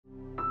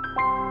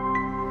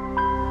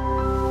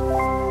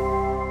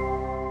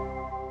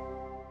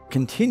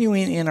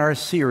continuing in our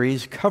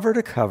series, cover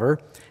to cover,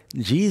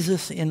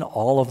 Jesus in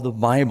all of the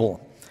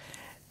Bible.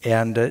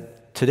 And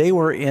today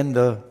we're in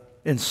the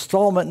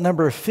installment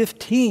number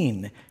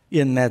 15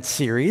 in that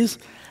series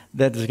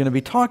that is going to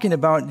be talking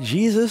about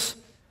Jesus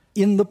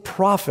in the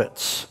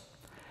prophets.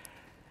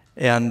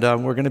 And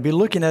we're going to be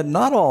looking at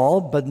not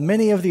all, but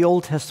many of the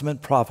Old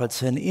Testament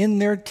prophets. And in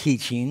their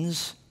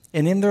teachings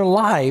and in their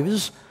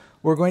lives,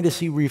 we're going to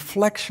see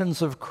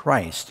reflections of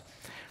Christ.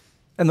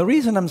 And the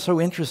reason I'm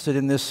so interested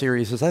in this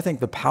series is I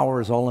think the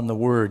power is all in the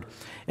Word.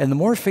 And the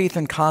more faith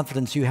and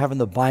confidence you have in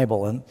the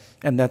Bible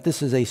and that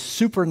this is a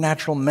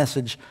supernatural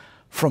message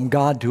from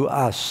God to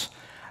us,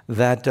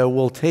 that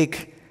will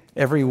take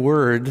every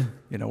word,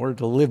 we're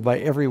to live by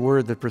every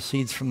word that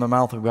proceeds from the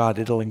mouth of God.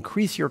 It'll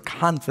increase your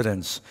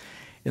confidence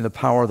in the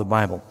power of the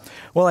Bible.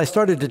 Well, I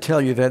started to tell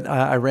you that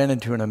I ran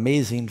into an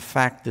amazing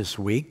fact this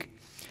week,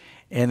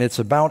 and it's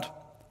about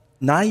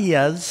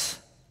Naiya's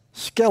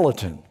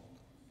skeleton.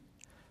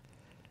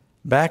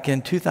 Back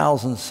in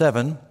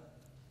 2007,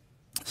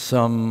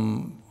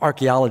 some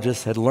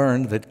archaeologists had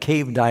learned that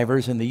cave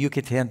divers in the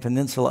Yucatan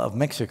Peninsula of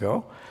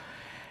Mexico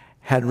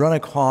had run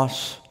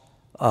across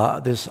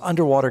this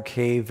underwater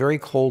cave, very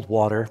cold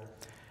water,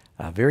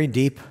 very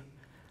deep.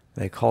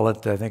 They call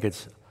it, I think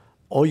it's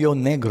Hoyo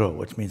Negro,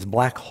 which means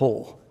black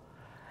hole.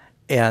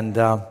 And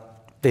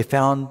they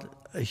found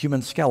a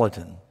human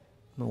skeleton,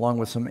 along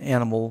with some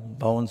animal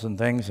bones and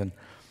things.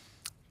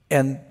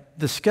 And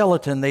the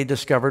skeleton they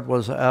discovered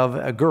was of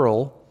a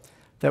girl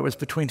that was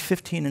between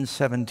 15 and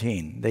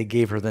 17. They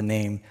gave her the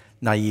name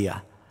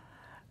Naiya.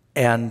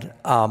 And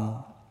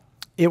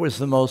it was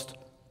the most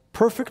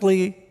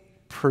perfectly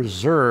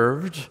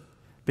preserved,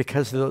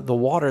 because the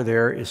water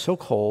there is so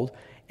cold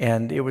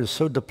and it was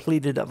so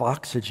depleted of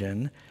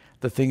oxygen,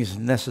 the things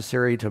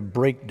necessary to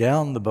break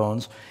down the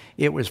bones.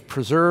 It was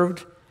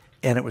preserved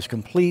and it was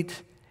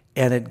complete,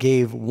 and it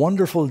gave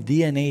wonderful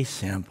DNA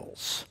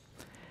samples.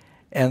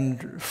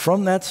 And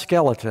from that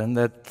skeleton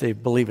that they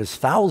believe is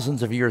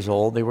thousands of years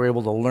old, they were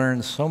able to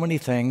learn so many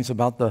things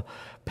about the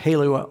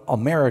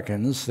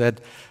Paleo-Americans that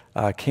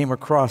came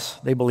across,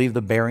 they believe,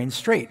 the Bering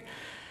Strait.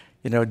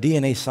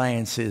 DNA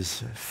science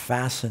is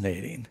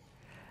fascinating.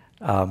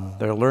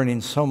 They're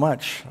learning so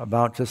much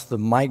about just the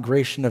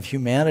migration of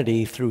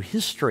humanity through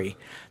history.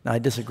 Now, I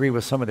disagree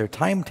with some of their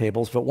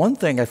timetables, but one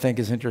thing I think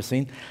is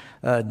interesting,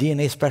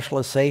 DNA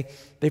specialists say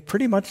they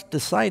pretty much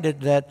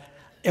decided that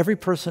every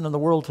person in the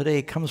world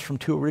today comes from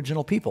two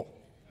original people.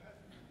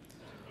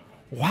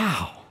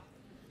 Wow.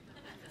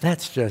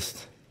 That's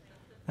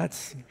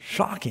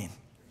shocking.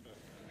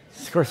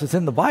 Of course, it's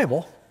in the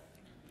Bible.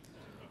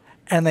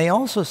 And they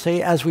also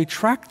say as we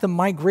track the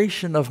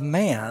migration of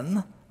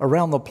man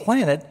around the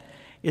planet,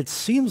 it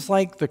seems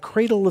like the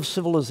cradle of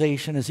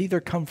civilization has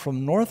either come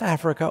from North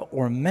Africa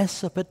or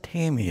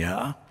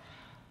Mesopotamia,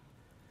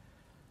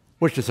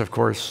 which is, of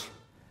course,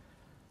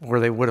 where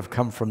they would have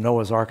come from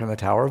Noah's Ark and the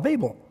Tower of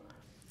Babel.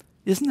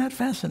 Isn't that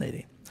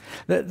fascinating?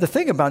 The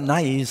thing about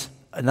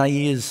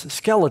Naiya's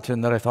skeleton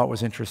that I thought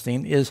was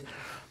interesting is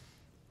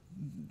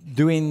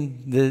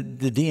doing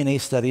the DNA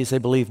studies, they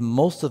believe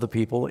most of the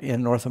people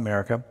in North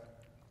America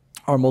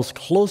are most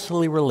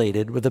closely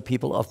related with the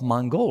people of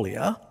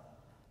Mongolia,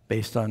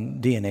 based on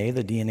DNA,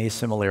 the DNA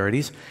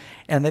similarities,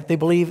 and that they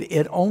believe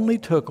it only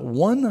took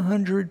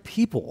 100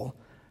 people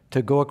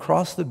to go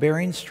across the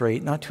Bering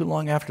Strait not too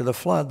long after the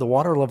flood. The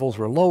water levels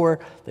were lower.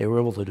 They were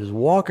able to just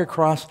walk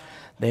across.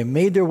 They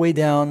made their way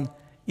down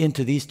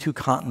into these two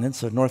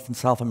continents of North and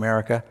South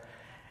America.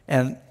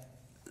 And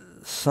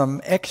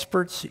some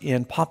experts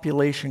in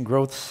population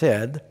growth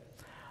said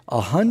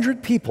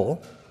 100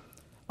 people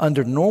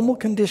under normal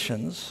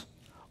conditions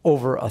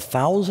over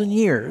 1,000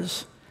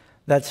 years,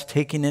 that's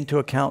taking into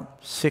account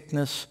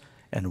sickness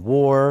and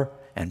war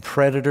and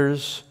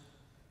predators,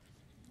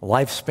 a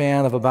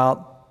lifespan of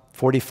about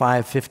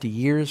 45, 50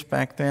 years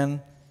back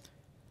then,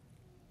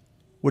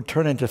 would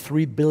turn into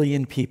 3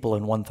 billion people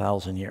in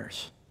 1,000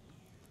 years.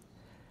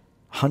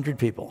 100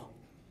 people.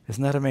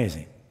 Isn't that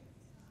amazing?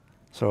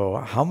 So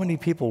how many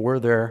people were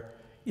there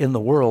in the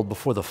world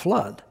before the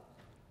flood,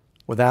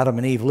 with Adam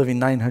and Eve living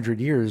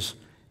 900 years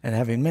and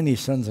having many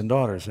sons and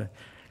daughters? It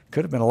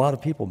could have been a lot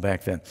of people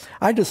back then.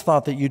 I just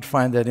thought that you'd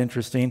find that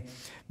interesting.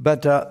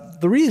 But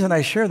the reason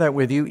I share that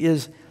with you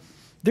is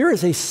there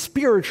is a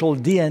spiritual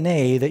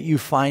DNA that you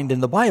find in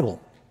the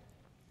Bible.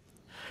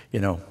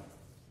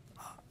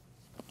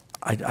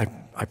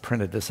 I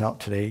printed this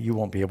out today. You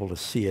won't be able to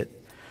see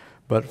it.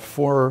 But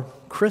for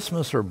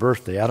Christmas or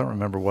birthday, I don't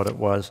remember what it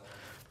was,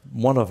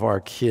 one of our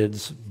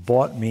kids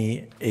bought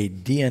me a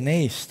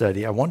DNA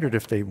study. I wondered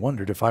if they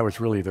wondered if I was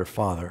really their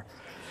father.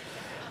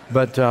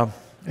 But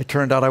it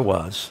turned out I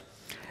was.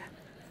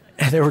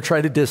 And they were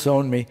trying to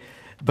disown me.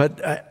 But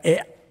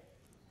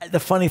the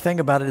funny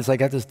thing about it is I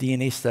got this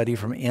DNA study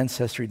from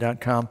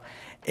Ancestry.com,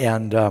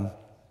 and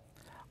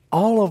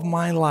all of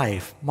my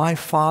life, my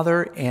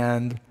father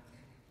and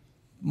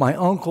my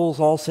uncles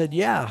all said,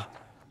 yeah,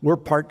 we're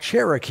part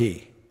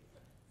Cherokee.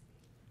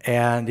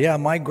 And yeah,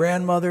 my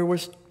grandmother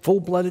was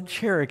full-blooded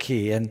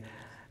Cherokee. And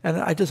And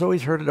I just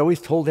always heard it,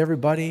 always told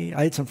everybody.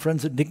 I had some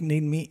friends that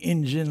nicknamed me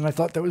Indian, and I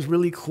thought that was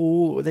really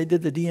cool. They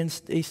did the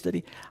DNA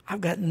study.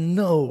 I've got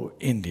no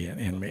Indian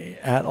in me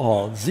at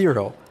all,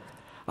 zero.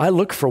 I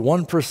look for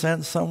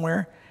 1%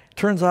 somewhere.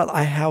 Turns out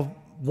I have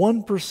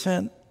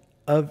 1%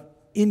 of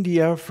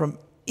India from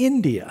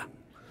India.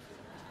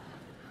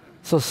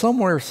 So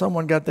somewhere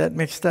someone got that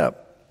mixed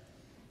up.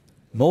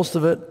 Most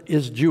of it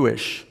is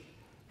Jewish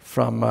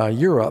from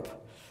Europe.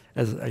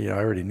 As I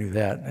already knew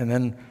that. And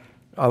then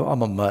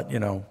I'm a mutt,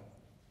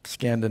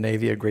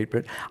 Scandinavia, Great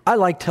Britain. I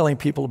like telling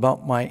people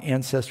about my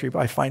ancestry, but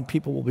I find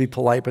people will be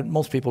polite, but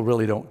most people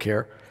really don't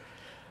care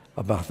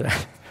about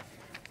that.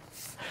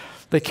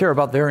 They care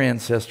about their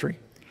ancestry.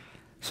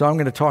 So I'm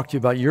going to talk to you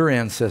about your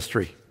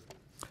ancestry.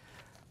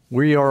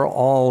 We are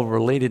all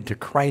related to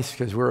Christ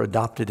because we're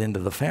adopted into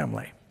the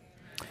family.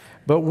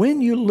 But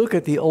when you look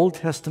at the Old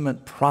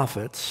Testament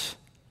prophets,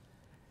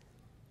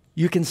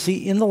 you can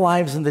see in the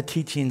lives and the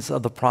teachings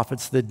of the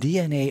prophets the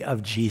DNA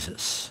of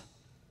Jesus.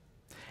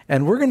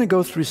 And we're going to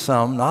go through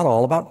some, not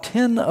all, about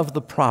 10 of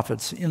the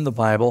prophets in the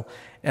Bible,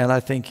 and I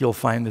think you'll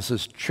find this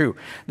is true.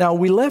 Now,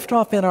 we left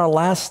off in our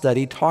last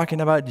study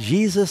talking about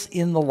Jesus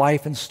in the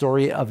life and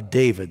story of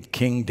David,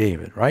 King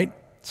David, right?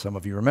 Some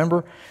of you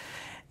remember.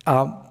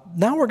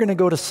 Now we're going to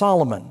go to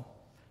Solomon.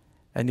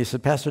 And you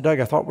said, Pastor Doug,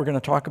 I thought we were going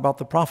to talk about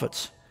the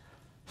prophets.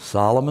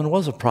 Solomon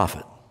was a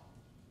prophet,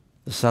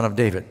 the son of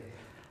David.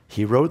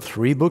 He wrote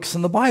 3 books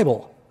in the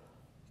Bible.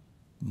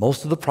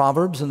 Most of the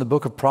Proverbs in the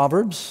book of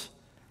Proverbs,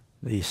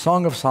 the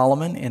Song of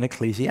Solomon, and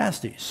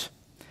Ecclesiastes.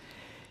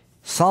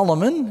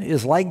 Solomon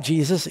is like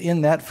Jesus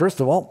in that, first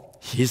of all,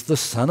 he's the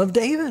son of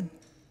David.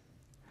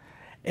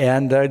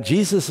 And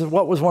Jesus,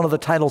 what was one of the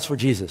titles for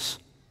Jesus?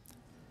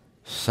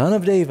 Son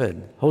of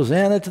David.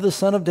 Hosanna to the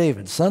Son of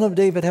David. Son of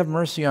David, have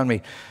mercy on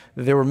me.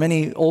 There were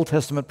many Old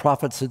Testament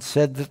prophets that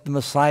said that the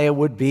Messiah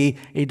would be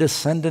a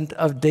descendant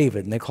of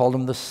David, and they called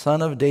him the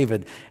Son of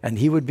David, and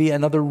he would be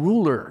another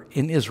ruler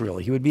in Israel.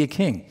 He would be a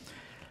king.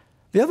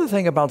 The other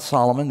thing about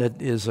Solomon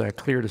that is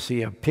clear to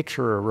see, a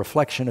picture or a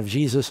reflection of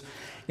Jesus,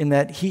 in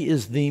that he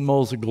is the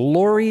most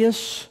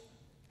glorious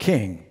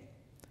king.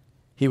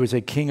 He was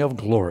a king of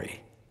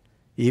glory.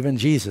 Even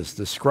Jesus,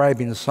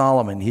 describing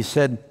Solomon, he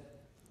said,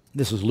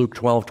 this is Luke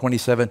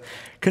 12:27,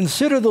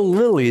 consider the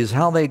lilies,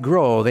 how they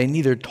grow. They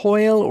neither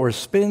toil or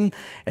spin,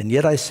 and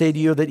yet I say to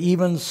you that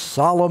even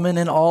Solomon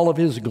in all of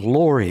his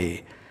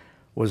glory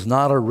was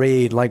not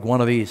arrayed like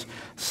one of these.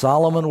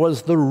 Solomon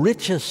was the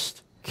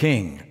richest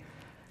king.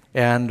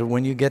 And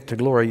when you get to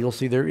glory, you'll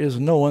see there is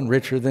no one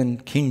richer than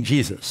King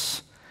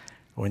Jesus.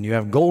 When you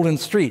have golden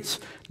streets,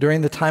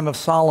 during the time of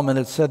Solomon,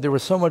 it said there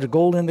was so much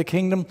gold in the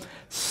kingdom,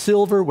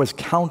 silver was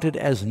counted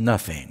as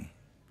nothing.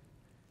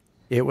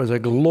 It was a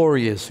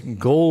glorious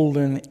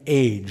golden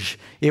age.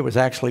 It was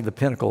actually the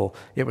pinnacle.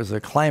 It was the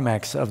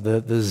climax of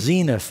the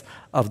zenith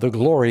of the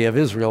glory of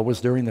Israel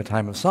was during the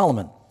time of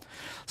Solomon.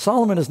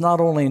 Solomon is not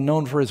only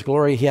known for his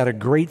glory, he had a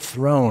great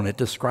throne. It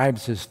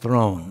describes his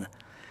throne.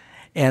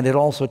 And it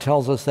also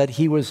tells us that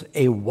he was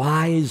a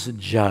wise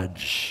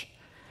judge.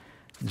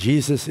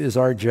 Jesus is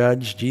our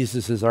judge.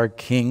 Jesus is our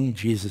king.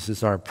 Jesus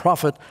is our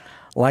prophet.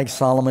 Like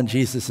Solomon,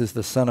 Jesus is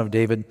the son of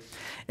David.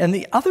 And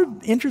the other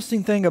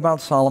interesting thing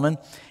about Solomon,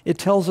 it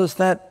tells us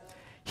that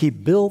he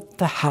built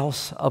the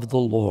house of the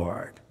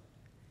Lord.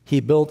 He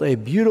built a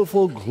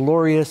beautiful,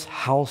 glorious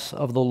house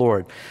of the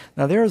Lord.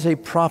 Now, there is a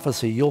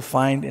prophecy you'll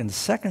find in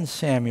 2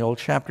 Samuel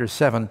chapter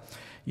 7.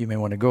 You may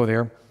want to go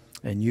there,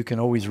 and you can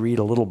always read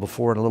a little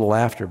before and a little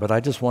after, but I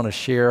just want to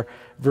share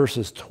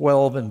verses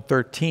 12 and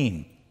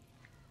 13.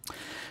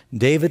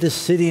 David is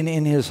sitting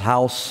in his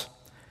house.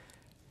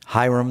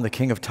 Hiram, the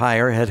king of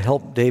Tyre, had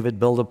helped David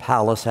build a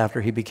palace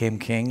after he became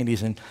king, and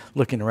he's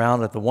looking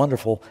around at the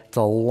wonderful, it's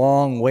a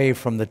long way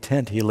from the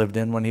tent he lived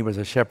in when he was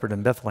a shepherd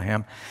in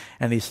Bethlehem,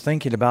 and he's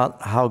thinking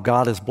about how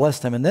God has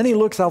blessed him. And then he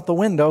looks out the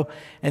window,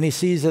 and he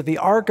sees that the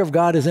ark of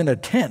God is in a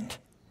tent.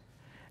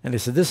 And he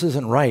said, this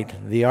isn't right.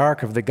 The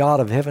ark of the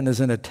God of heaven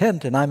is in a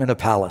tent, and I'm in a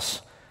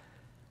palace.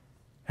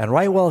 And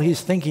right while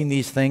he's thinking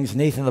these things,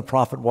 Nathan the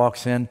prophet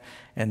walks in,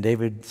 and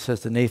David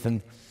says to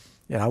Nathan,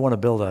 I want to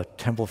build a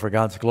temple for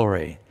God's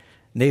glory.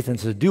 Nathan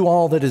says, do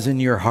all that is in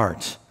your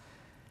heart.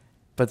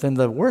 But then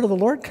the word of the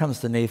Lord comes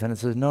to Nathan and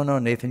says, no,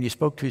 Nathan, you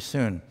spoke too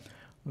soon.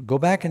 Go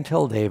back and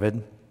tell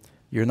David,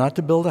 you're not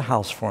to build a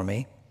house for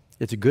me.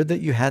 It's good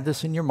that you had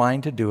this in your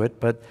mind to do it,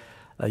 but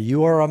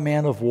you are a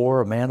man of war,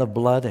 a man of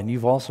blood, and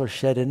you've also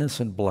shed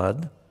innocent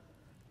blood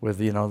with,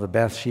 the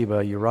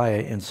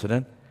Bathsheba-Uriah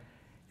incident.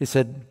 He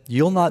said,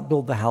 you'll not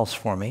build the house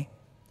for me.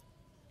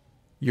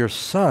 Your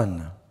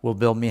son will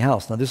build me a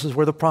house. Now, this is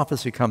where the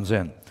prophecy comes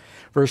in.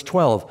 Verse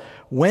 12,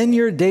 when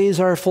your days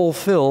are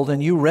fulfilled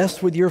and you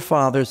rest with your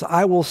fathers,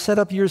 I will set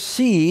up your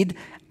seed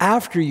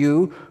after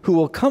you who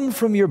will come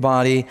from your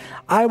body.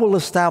 I will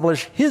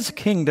establish his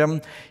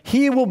kingdom.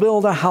 He will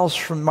build a house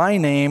for my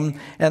name,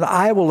 and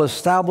I will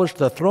establish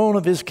the throne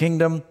of his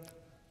kingdom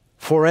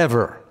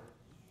forever.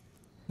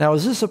 Now,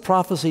 is this a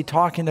prophecy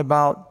talking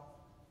about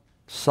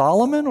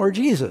Solomon or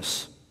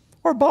Jesus?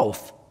 Or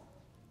both?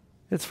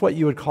 It's what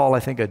you would call, I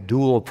think, a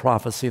dual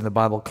prophecy in the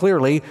Bible.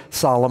 Clearly,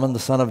 Solomon, the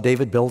son of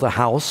David, built a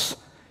house.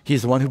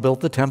 He's the one who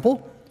built the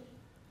temple.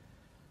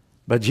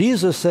 But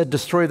Jesus said,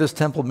 destroy this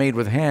temple made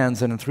with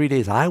hands, and in 3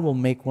 days I will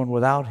make one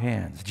without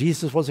hands.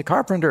 Jesus was a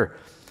carpenter.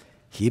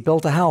 He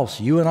built a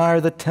house. You and I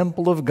are the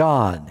temple of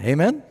God.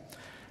 Amen?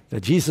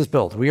 That Jesus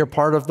built. We are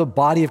part of the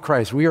body of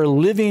Christ. We are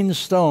living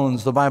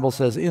stones, the Bible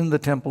says, in the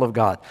temple of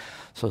God.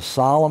 So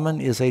Solomon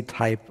is a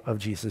type of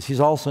Jesus. He's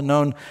also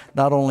known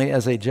not only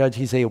as a judge,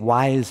 he's a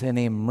wise and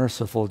a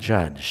merciful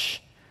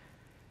judge.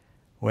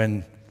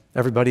 When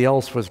everybody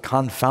else was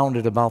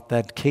confounded about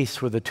that case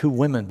with the two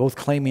women, both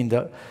claiming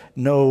to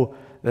know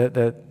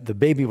that the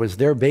baby was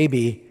their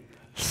baby,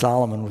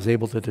 Solomon was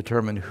able to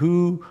determine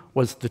who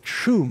was the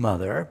true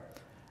mother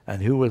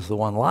and who was the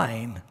one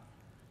lying.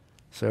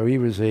 So he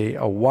was a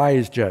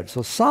wise judge.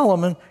 So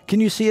Solomon,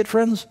 can you see it,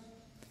 friends?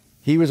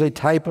 He was a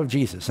type of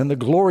Jesus. And the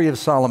glory of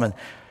Solomon.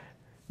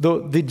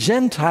 The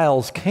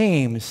Gentiles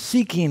came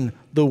seeking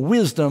the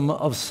wisdom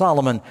of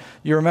Solomon.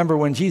 You remember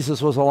when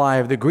Jesus was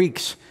alive, the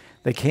Greeks,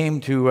 they came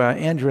to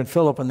Andrew and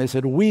Philip and they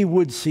said, we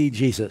would see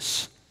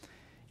Jesus.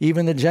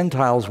 Even the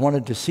Gentiles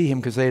wanted to see him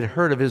because they had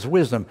heard of his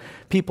wisdom.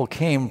 People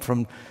came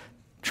from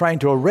trying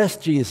to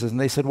arrest Jesus and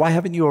they said, why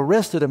haven't you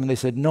arrested him? And they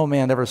said, no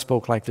man ever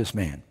spoke like this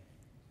man.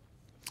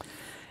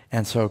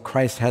 And so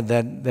Christ had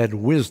that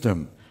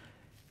wisdom.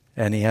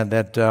 And he had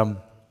that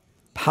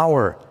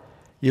power.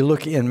 You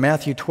look in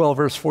Matthew 12,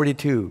 verse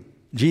 42.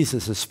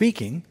 Jesus is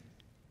speaking.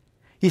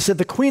 He said,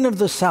 the queen of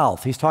the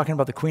south, he's talking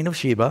about the queen of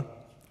Sheba,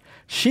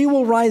 she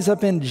will rise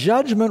up in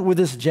judgment with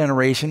this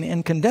generation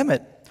and condemn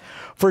it.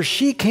 For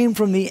she came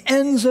from the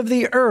ends of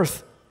the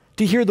earth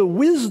to hear the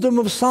wisdom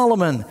of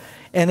Solomon.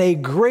 And a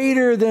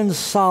greater than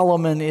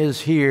Solomon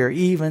is here.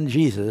 Even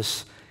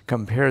Jesus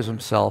compares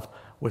himself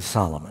with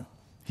Solomon.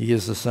 He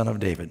is the son of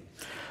David.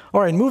 All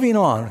right, moving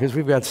on, because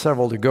we've got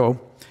several to go.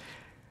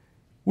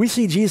 We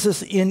see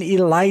Jesus in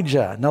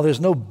Elijah. Now, there's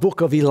no book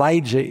of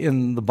Elijah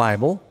in the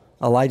Bible.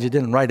 Elijah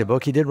didn't write a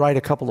book. He did write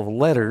a couple of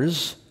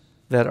letters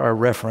that are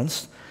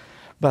referenced.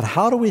 But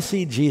how do we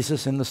see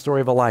Jesus in the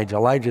story of Elijah?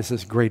 Elijah is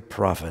this great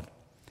prophet.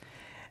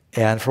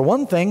 And for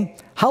one thing,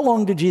 how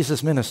long did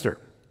Jesus minister?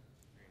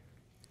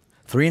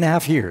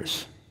 3.5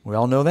 years. We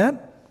all know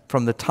that.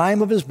 From the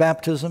time of his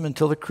baptism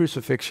until the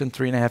crucifixion,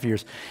 3.5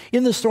 years.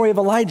 In the story of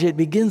Elijah, it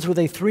begins with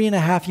a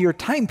 3.5-year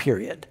time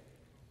period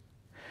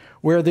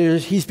where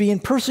he's being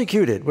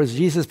persecuted. Was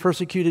Jesus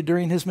persecuted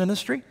during his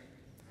ministry?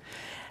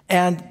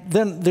 And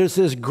then there's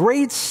this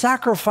great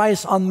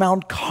sacrifice on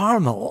Mount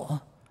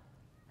Carmel.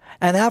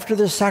 And after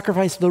this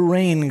sacrifice, the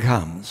rain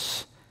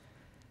comes.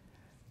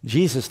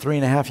 Jesus,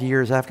 3.5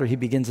 years after he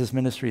begins his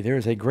ministry, there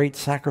is a great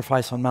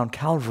sacrifice on Mount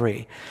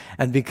Calvary.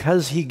 And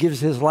because he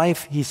gives his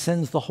life, he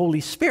sends the Holy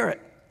Spirit.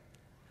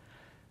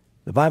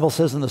 The Bible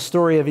says in the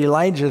story of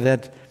Elijah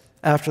that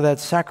after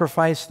that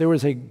sacrifice, there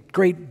was a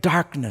great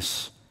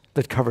darkness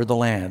that covered the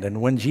land.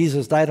 And when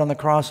Jesus died on the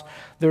cross,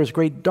 there was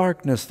great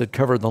darkness that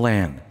covered the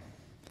land.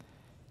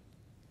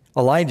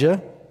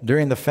 Elijah,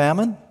 during the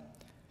famine,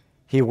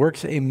 he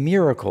works a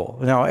miracle.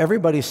 Now,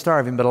 everybody's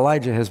starving, but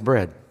Elijah has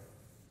bread.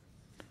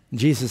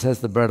 Jesus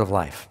has the bread of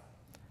life.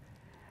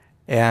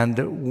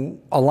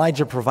 And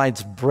Elijah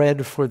provides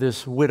bread for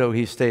this widow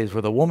he stays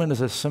with. A woman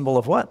is a symbol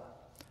of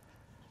what?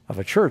 Of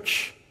a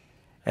church.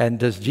 And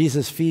does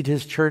Jesus feed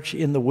his church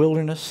in the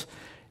wilderness?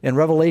 In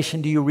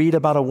Revelation, do you read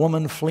about a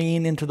woman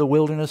fleeing into the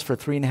wilderness for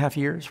 3.5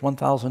 years,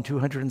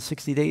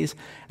 1,260 days,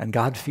 and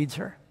God feeds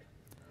her?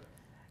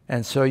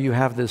 And so you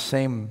have this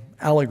same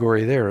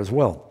allegory there as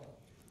well.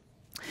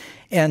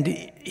 And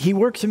he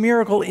works a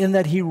miracle in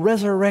that he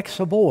resurrects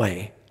a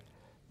boy.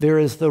 There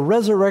is the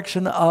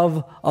resurrection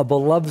of a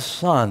beloved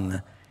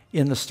son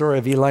in the story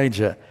of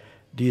Elijah.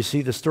 Do you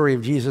see the story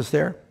of Jesus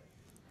there?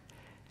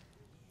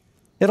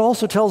 It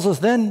also tells us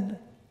then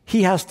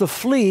he has to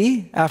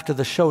flee after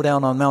the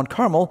showdown on Mount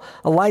Carmel.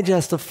 Elijah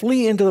has to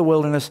flee into the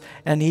wilderness,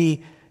 and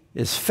he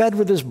is fed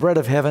with this bread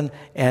of heaven,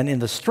 and in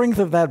the strength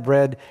of that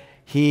bread,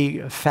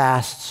 he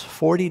fasts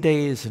 40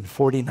 days and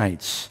 40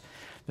 nights.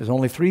 There's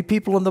only 3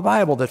 people in the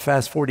Bible that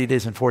fast 40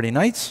 days and 40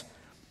 nights.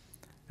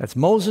 That's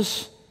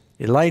Moses,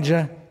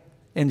 Elijah,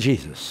 and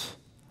Jesus.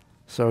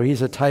 So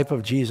he's a type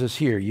of Jesus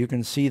here. You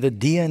can see the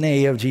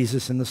DNA of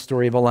Jesus in the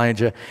story of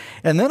Elijah.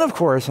 And then, of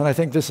course, and I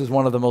think this is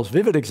one of the most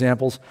vivid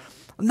examples,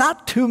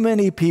 not too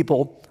many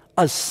people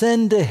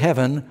ascend to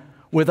heaven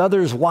with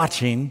others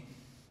watching.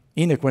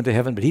 Enoch went to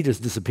heaven, but he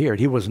just disappeared.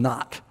 He was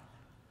not.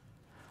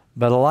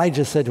 But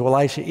Elijah said to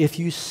Elisha, if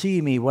you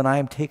see me when I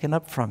am taken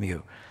up from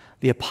you.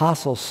 The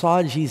apostle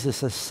saw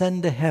Jesus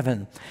ascend to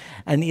heaven.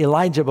 And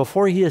Elijah,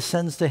 before he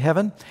ascends to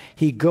heaven,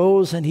 he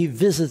goes and he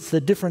visits the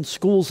different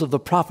schools of the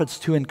prophets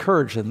to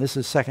encourage them. This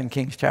is 2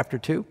 Kings chapter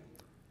 2.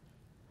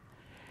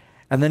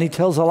 And then he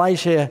tells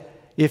Elisha,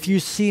 if you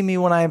see me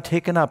when I am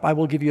taken up, I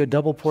will give you a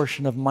double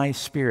portion of my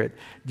spirit.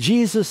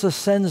 Jesus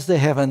ascends to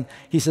heaven.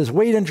 He says,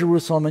 wait in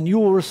Jerusalem and you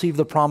will receive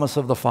the promise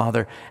of the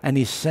Father. And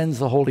he sends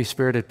the Holy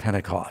Spirit at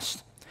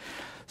Pentecost.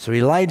 So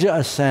Elijah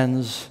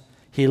ascends.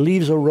 He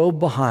leaves a robe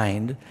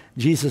behind.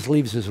 Jesus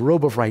leaves his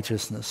robe of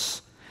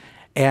righteousness.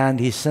 and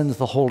he sends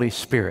the Holy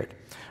Spirit.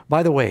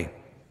 By the way,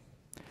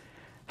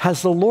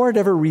 has the Lord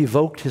ever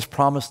revoked his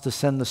promise to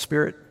send the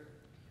Spirit?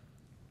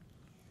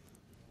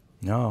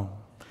 No.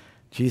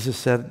 Jesus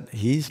said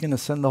he's going to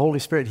send the Holy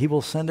Spirit. He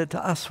will send it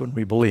to us when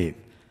we believe.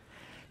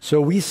 So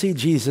we see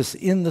Jesus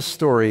in the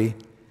story.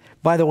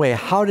 By the way,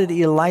 how did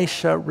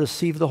Elisha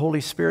receive the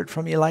Holy Spirit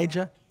from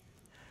Elijah?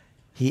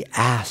 He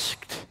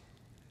asked.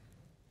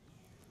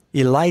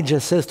 Elijah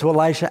says to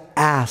Elisha,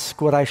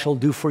 ask what I shall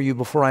do for you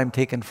before I am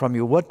taken from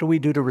you. What do we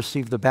do to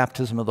receive the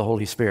baptism of the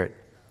Holy Spirit?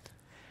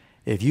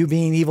 If you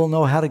being evil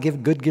know how to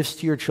give good gifts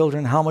to your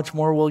children, how much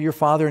more will your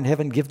Father in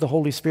heaven give the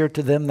Holy Spirit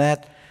to them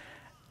that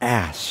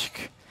ask?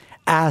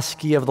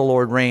 Ask ye of the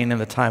Lord rain in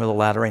the time of the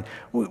latter rain.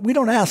 We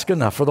don't ask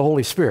enough for the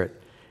Holy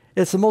Spirit.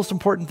 It's the most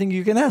important thing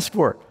you can ask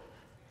for.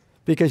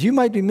 Because you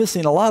might be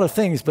missing a lot of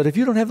things, but if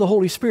you don't have the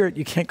Holy Spirit,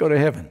 you can't go to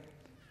heaven.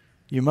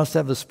 You must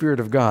have the Spirit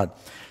of God.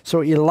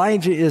 So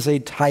Elijah is a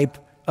type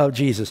of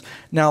Jesus.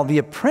 Now, the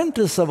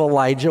apprentice of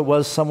Elijah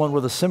was someone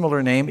with a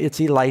similar name.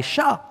 It's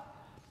Elisha.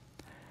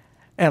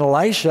 And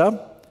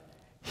Elisha,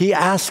 he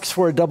asks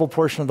for a double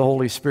portion of the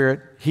Holy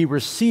Spirit. He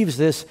receives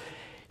this.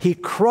 He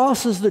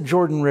crosses the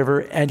Jordan River,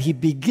 and he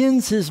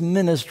begins his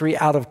ministry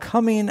after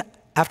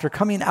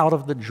coming out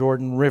of the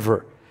Jordan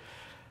River.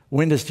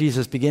 When does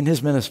Jesus begin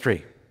his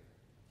ministry?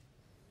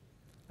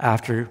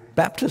 After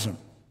baptism.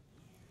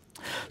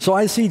 So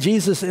I see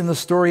Jesus in the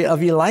story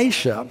of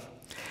Elisha.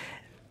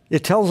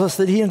 It tells us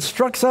that he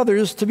instructs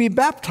others to be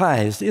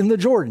baptized in the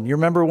Jordan. You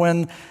remember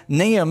when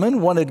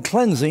Naaman wanted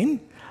cleansing?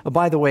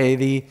 By the way,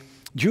 the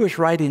Jewish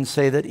writings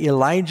say that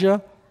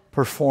Elijah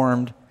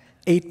performed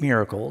 8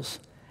 miracles,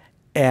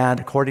 and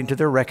according to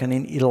their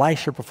reckoning,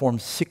 Elisha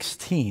performed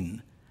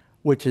 16,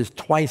 which is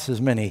twice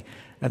as many.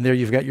 And there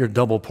you've got your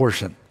double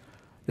portion.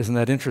 Isn't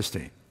that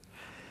interesting?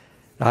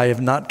 I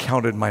have not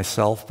counted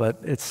myself,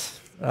 but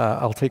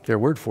I'll take their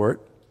word for it.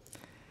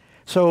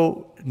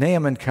 So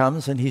Naaman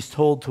comes and he's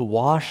told to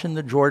wash in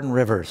the Jordan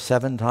River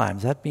 7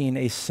 times, that being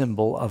a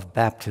symbol of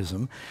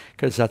baptism,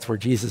 because that's where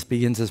Jesus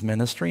begins his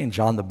ministry, and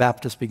John the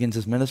Baptist begins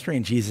his ministry,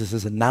 and Jesus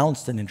is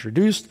announced and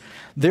introduced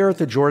there at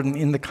the Jordan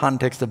in the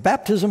context of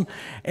baptism.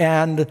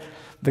 And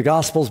the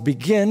Gospels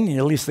begin,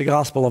 at least the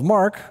Gospel of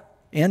Mark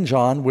and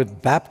John,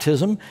 with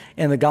baptism,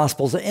 and the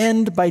Gospels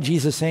end by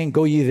Jesus saying,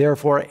 "Go ye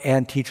therefore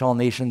and teach all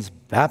nations,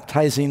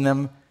 baptizing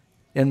them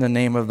in the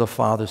name of the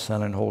Father,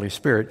 Son, and Holy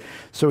Spirit."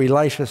 So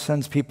Elisha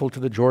sends people to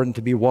the Jordan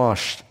to be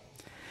washed.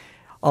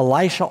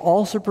 Elisha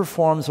also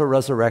performs a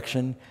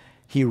resurrection.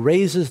 He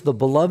raises the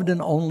beloved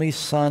and only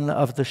son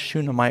of the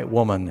Shunammite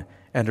woman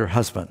and her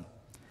husband,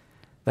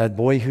 that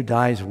boy who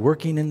dies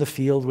working in the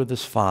field with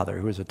his father,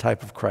 who is a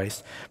type of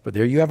Christ. But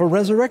there you have a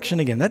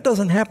resurrection again. That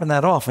doesn't happen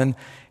that often.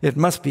 It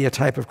must be a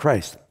type of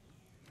Christ.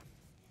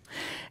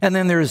 And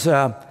then there's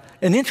an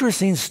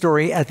interesting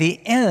story at the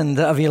end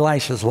of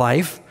Elisha's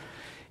life.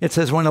 It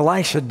says when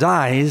Elisha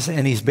dies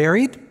and he's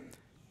buried,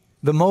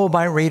 the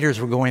Moabite raiders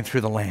were going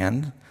through the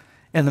land,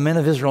 and the men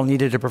of Israel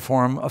needed to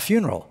perform a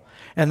funeral.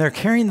 And they're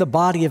carrying the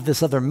body of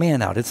this other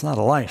man out. It's not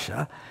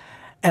Elisha.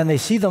 And they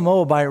see the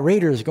Moabite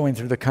raiders going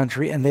through the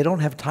country, and they don't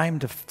have time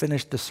to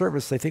finish the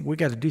service. They think, we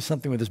got to do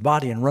something with his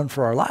body and run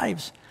for our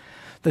lives.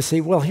 They say,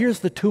 well,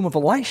 here's the tomb of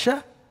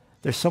Elisha.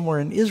 They're somewhere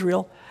in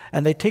Israel.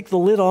 And they take the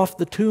lid off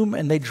the tomb,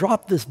 and they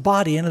drop this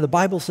body in. And the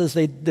Bible says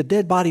the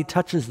dead body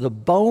touches the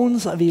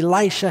bones of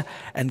Elisha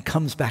and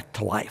comes back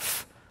to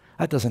life.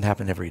 That doesn't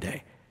happen every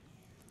day.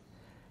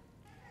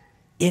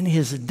 In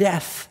his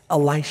death,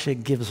 Elisha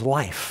gives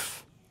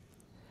life.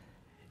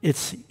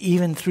 It's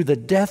even through the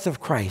death of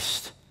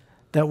Christ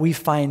that we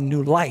find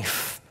new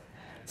life.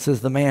 It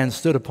says the man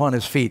stood upon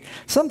his feet.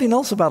 Something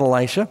else about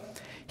Elisha,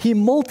 he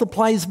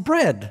multiplies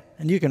bread.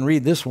 And you can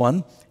read this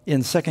one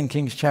in 2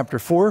 Kings chapter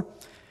 4.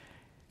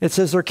 It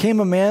says, there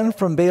came a man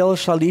from Baal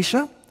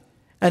Shalisha,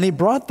 and he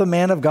brought the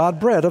man of God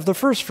bread of the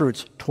first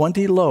fruits,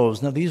 20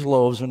 loaves. Now these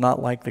loaves are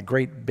not like the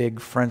great big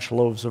French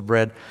loaves of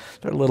bread.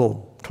 They're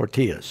little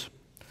tortillas,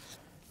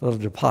 little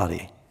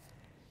chapati.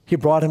 He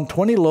brought him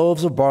 20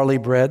 loaves of barley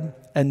bread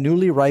and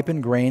newly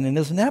ripened grain in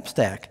his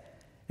knapsack.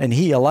 And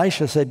he,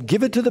 Elisha, said,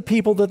 give it to the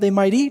people that they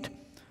might eat.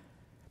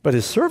 But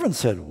his servant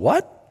said,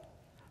 what?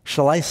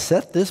 Shall I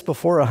set this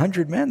before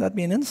 100 men? That'd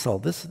be an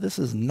insult. This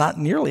is not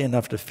nearly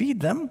enough to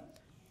feed them.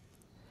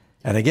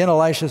 And again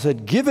Elisha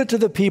said, give it to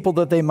the people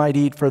that they might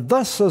eat, for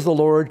thus says the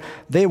Lord,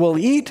 they will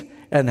eat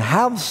and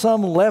have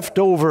some left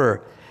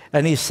over.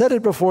 And he set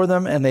it before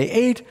them, and they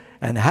ate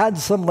and had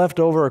some left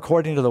over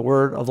according to the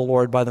word of the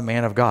Lord by the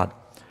man of God.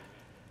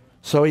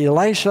 So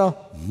Elisha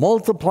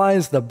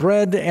multiplies the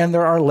bread, and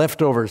there are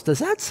leftovers. Does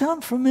that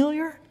sound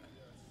familiar?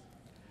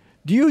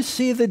 Do you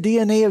see the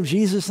DNA of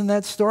Jesus in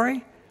that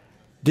story?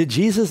 Did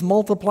Jesus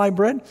multiply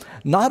bread?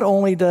 Not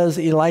only does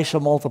Elisha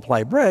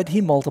multiply bread,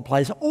 he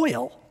multiplies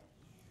oil.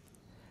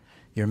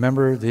 You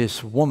remember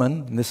this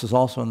woman, and this is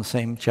also in the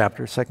same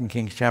chapter, 2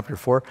 Kings chapter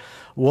 4.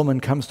 A woman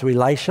comes to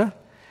Elisha,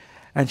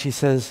 and she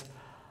says,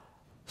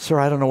 sir,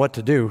 I don't know what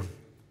to do.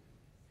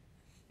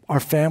 Our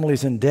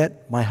family's in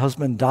debt. My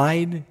husband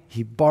died.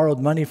 He borrowed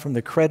money from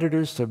the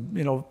creditors to,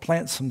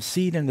 plant some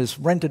seed in this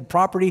rented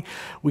property.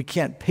 We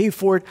can't pay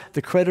for it.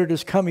 The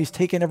creditors come. He's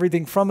taken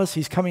everything from us.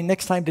 He's coming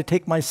next time to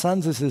take my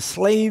sons as his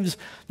slaves.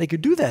 They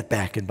could do that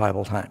back in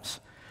Bible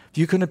times. If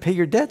you couldn't pay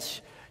your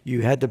debts,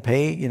 you had to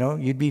pay,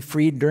 you'd be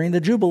freed during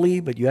the Jubilee,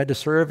 but you had to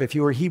serve, if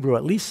you were Hebrew,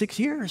 at least 6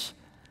 years.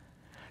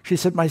 She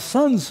said, my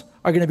sons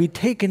are going to be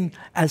taken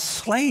as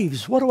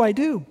slaves. What do I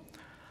do?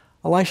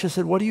 Elisha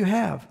said, what do you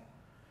have?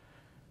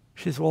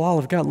 She said, well, all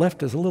I've got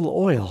left is a little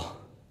oil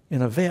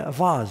in a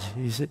vase.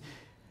 He said,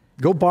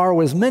 go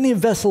borrow as many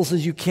vessels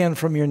as you can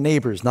from your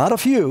neighbors, not a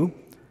few.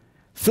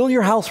 Fill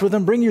your house with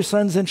them, bring your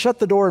sons in, shut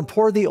the door, and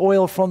pour the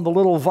oil from the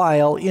little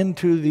vial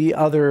into the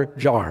other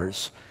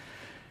jars.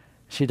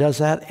 She does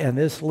that, and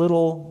this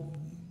little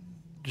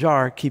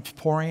jar keeps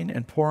pouring,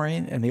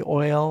 and the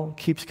oil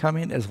keeps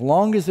coming. As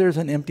long as there's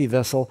an empty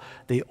vessel,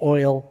 the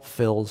oil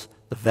fills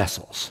the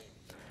vessels.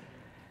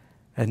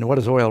 And what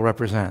does oil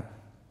represent?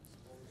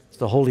 It's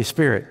the Holy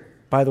Spirit.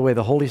 By the way,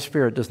 the Holy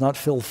Spirit does not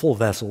fill full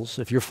vessels.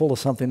 If you're full of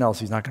something else,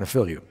 He's not going to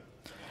fill you.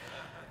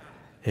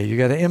 You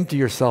got to empty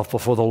yourself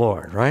before the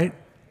Lord, right?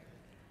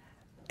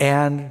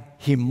 And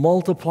He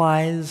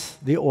multiplies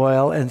the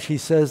oil, and she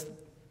says,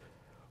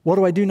 what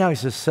do I do now? He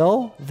says,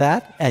 sell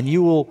that, and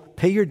you will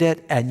pay your debt,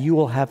 and you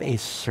will have a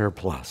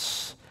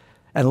surplus,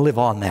 and live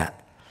on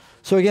that.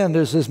 So again,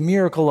 there's this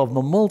miracle of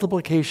the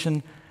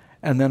multiplication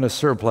and then a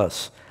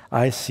surplus.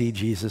 I see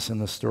Jesus in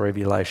the story of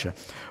Elisha.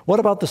 What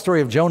about the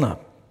story of Jonah?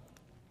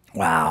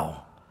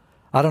 Wow.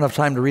 I don't have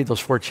time to read those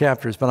 4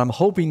 chapters, but I'm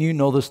hoping you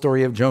know the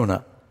story of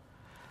Jonah.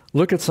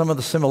 Look at some of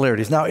the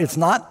similarities. Now, it's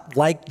not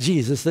like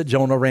Jesus that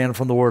Jonah ran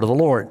from the word of the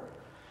Lord,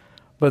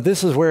 but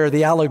this is where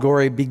the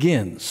allegory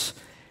begins.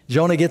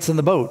 Jonah gets in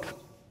the boat.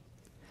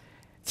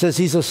 It says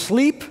he's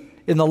asleep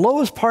in the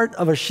lowest part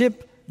of a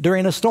ship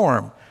during a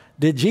storm.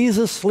 Did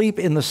Jesus sleep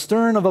in the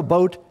stern of a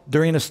boat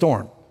during a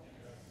storm?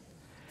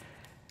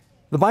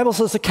 The Bible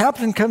says the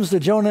captain comes to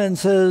Jonah and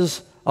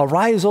says,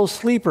 arise, O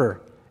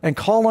sleeper, and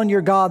call on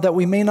your God that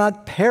we may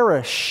not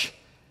perish.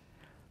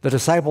 The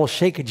disciples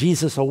shake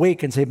Jesus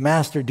awake and say,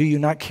 Master, do you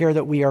not care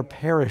that we are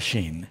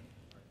perishing?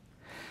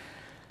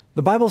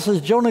 The Bible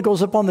says Jonah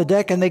goes up on the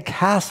deck and they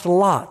cast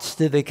lots.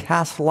 Did they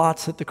cast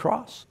lots at the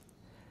cross?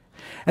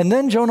 And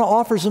then Jonah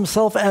offers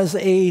himself as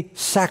a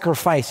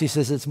sacrifice. He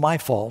says, it's my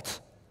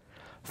fault.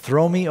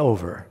 Throw me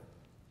over.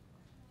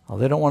 Well,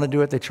 they don't want to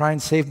do it. They try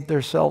and save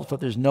themselves, but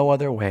there's no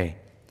other way.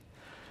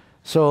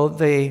 So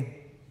they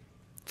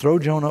throw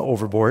Jonah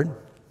overboard,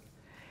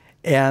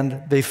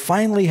 and they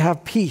finally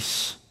have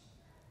peace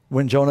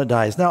when Jonah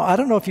dies. Now, I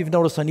don't know if you've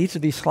noticed on each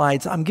of these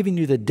slides, I'm giving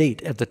you the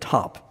date at the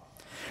top.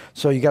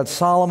 So you got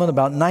Solomon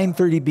about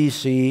 930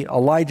 BC,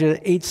 Elijah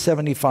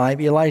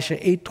 875, Elisha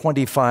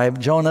 825,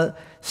 Jonah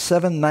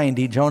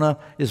 790. Jonah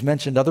is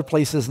mentioned other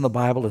places in the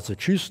Bible. It's a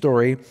true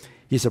story.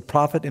 He's a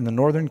prophet in the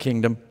northern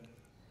kingdom.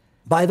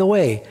 By the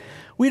way,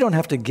 we don't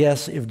have to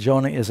guess if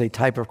Jonah is a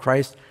type of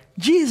Christ.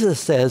 Jesus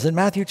says in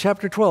Matthew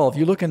chapter 12,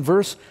 you look in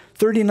verse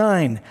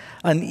 39,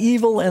 an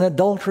evil and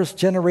adulterous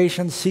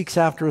generation seeks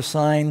after a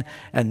sign,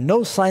 and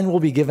no sign will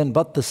be given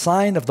but the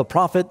sign of the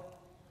prophet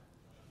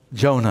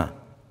Jonah.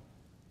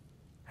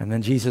 And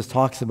then Jesus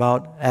talks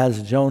about,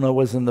 as Jonah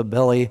was in the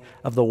belly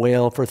of the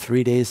whale for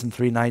 3 days and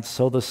 3 nights,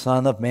 so the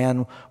Son of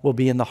Man will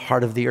be in the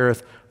heart of the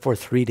earth for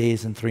 3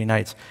 days and 3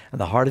 nights. And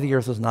the heart of the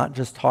earth is not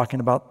just talking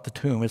about the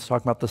tomb, it's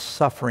talking about the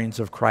sufferings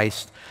of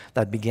Christ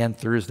that began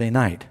Thursday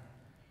night.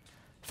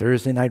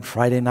 Thursday night,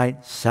 Friday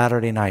night,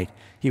 Saturday night.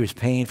 He was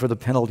paying for the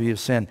penalty of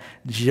sin.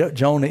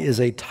 Jonah is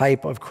a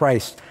type of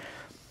Christ.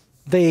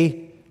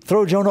 They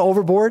throw Jonah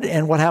overboard,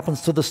 and what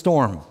happens to the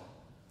storm?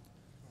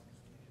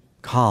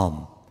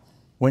 Calm.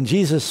 When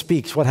Jesus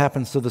speaks, what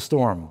happens to the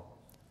storm?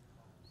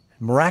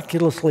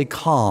 Miraculously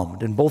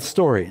calmed in both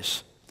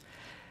stories.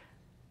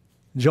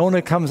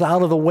 Jonah comes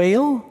out of the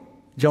whale.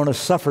 Jonah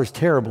suffers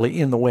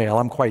terribly in the whale,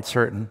 I'm quite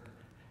certain.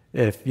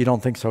 If you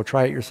don't think so,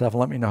 try it yourself and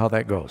let me know how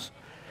that goes.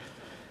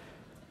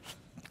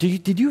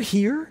 Did you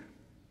hear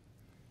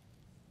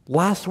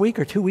last week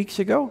or 2 weeks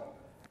ago?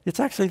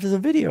 There's a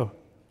video.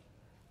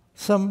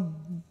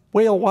 Some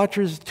whale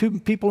watchers,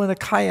 2 people in a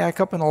kayak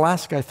up in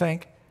Alaska, I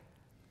think,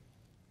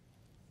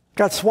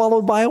 got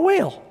swallowed by a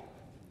whale.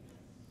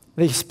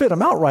 They spit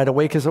them out right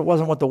away because it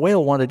wasn't what the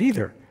whale wanted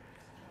either.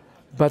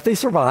 But they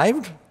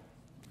survived.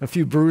 A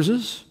few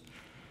bruises.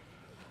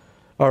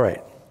 All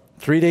right,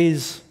 3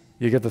 days.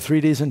 You get the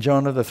 3 days in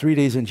Jonah, the 3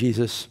 days in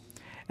Jesus.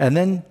 And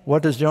then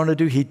what does Jonah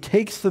do? He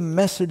takes the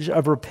message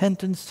of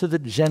repentance to the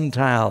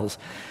Gentiles.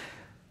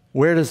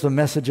 Where does the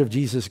message of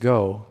Jesus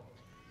go?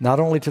 Not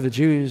only to the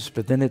Jews,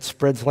 but then it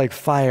spreads like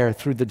fire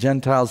through the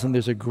Gentiles, and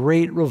there's a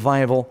great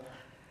revival.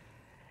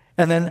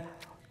 And then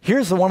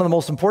here's one of the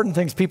most important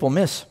things people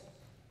miss.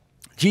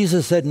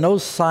 Jesus said, no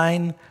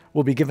sign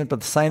will be given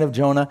but the sign of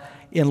Jonah.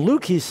 In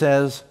Luke, he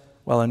says,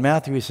 in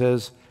Matthew, he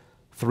says,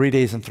 3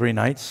 days and 3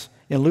 nights.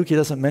 In Luke, he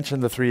doesn't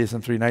mention the 3 days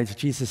and 3 nights.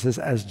 Jesus says,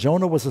 as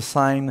Jonah was a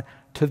sign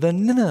to the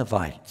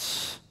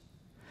Ninevites.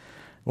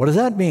 What does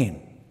that mean?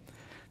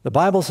 The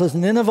Bible says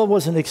Nineveh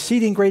was an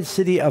exceeding great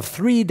city of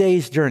 3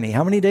 days' journey.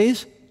 How many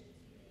days?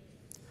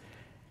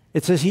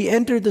 It says he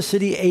entered the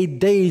city a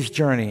day's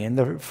journey. And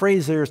the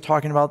phrase there is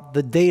talking about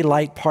the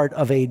daylight part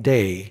of a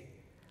day.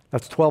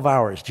 That's 12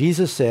 hours.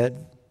 Jesus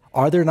said,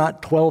 are there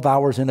not 12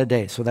 hours in a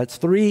day? So that's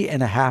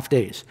 3.5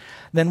 days.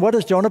 Then what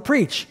does Jonah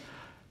preach?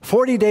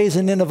 40 days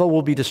and Nineveh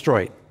will be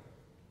destroyed.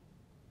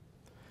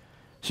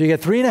 So you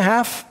get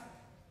 3.5,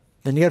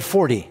 then you get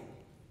 40.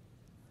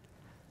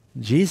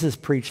 Jesus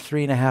preached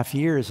 3.5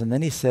 years, and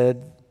then he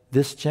said,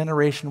 this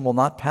generation will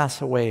not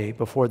pass away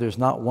before there's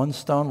not one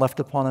stone left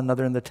upon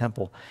another in the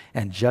temple,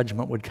 and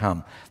judgment would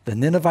come. The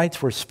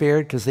Ninevites were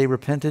spared because they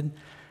repented.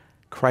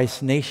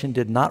 Christ's nation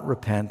did not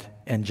repent,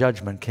 and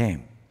judgment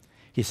came.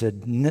 He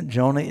said,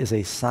 Jonah is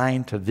a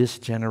sign to this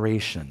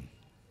generation.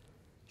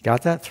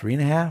 Got that?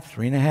 3.5,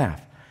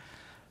 3.5.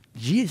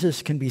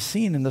 Jesus can be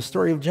seen in the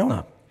story of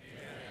Jonah.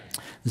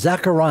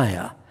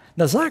 Zechariah.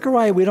 Now,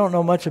 Zechariah, we don't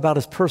know much about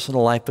his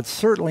personal life, but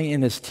certainly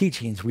in his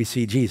teachings we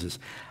see Jesus.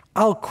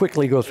 I'll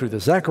quickly go through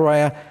this.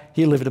 Zechariah,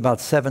 he lived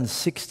about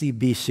 760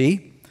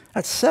 BC.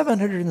 That's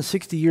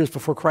 760 years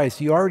before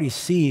Christ. You already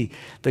see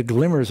the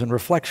glimmers and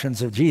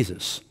reflections of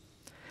Jesus.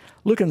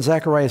 Look in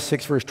Zechariah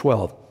 6, verse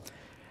 12.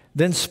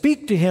 Then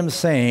speak to him,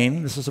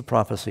 saying, this is a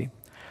prophecy,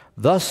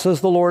 thus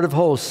says the Lord of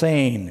hosts,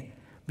 saying,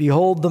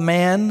 behold the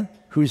man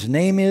whose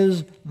name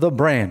is the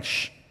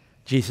branch.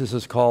 Jesus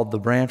is called the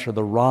branch, or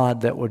the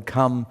rod that would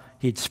come.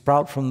 He'd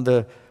sprout from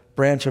the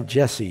branch of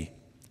Jesse.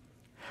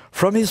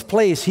 From his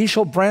place he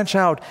shall branch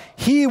out.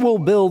 He will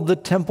build the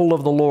temple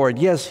of the Lord.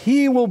 Yes,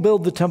 he will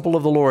build the temple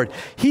of the Lord.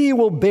 He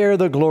will bear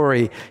the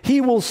glory. He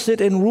will sit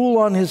and rule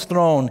on his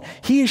throne.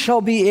 He shall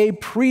be a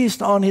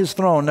priest on his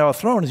throne. Now, a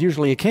throne is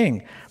usually a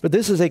king, but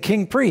this is a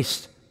king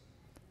priest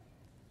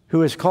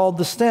who is called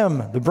the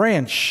stem, the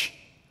branch,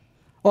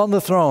 on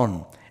the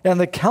throne. And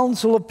the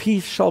counsel of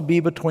peace shall be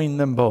between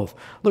them both.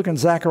 Look in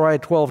Zechariah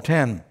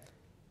 12:10.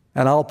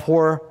 And I'll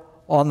pour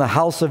on the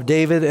house of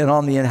David and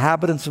on the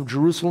inhabitants of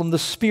Jerusalem the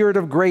spirit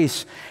of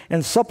grace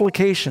and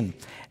supplication.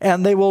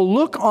 And they will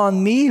look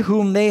on me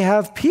whom they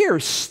have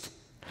pierced.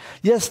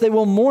 Yes, they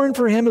will mourn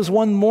for him as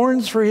one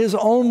mourns for his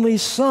only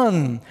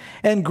son,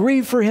 and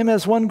grieve for him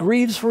as one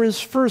grieves for his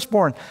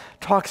firstborn.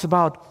 Talks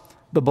about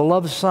the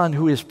beloved son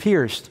who is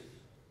pierced.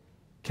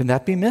 Can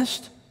that be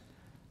missed?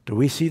 Do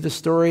we see the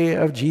story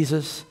of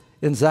Jesus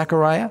in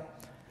Zechariah?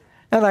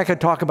 And I could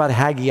talk about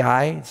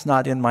Haggai. It's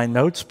not in my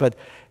notes, but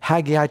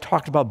Haggai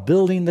talked about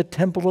building the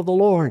temple of the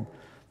Lord.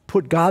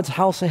 Put God's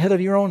house ahead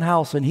of your own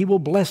house, and he will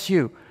bless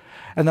you.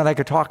 And then I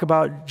could talk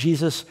about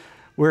Jesus,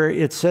 where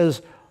it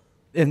says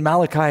in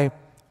Malachi,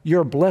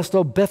 you're blessed,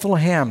 O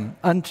Bethlehem.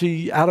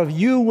 Out of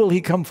you will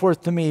he come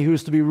forth to me,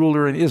 who's to be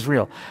ruler in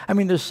Israel. I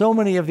mean, there's so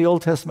many of the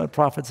Old Testament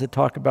prophets that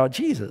talk about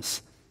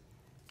Jesus.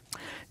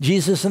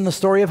 Jesus in the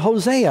story of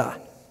Hosea.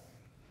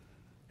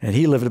 And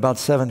he lived about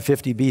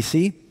 750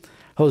 BC.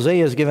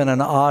 Hosea is given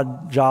an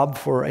odd job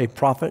for a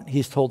prophet.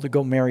 He's told to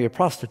go marry a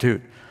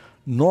prostitute.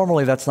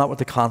 Normally, that's not what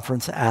the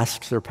conference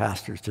asks their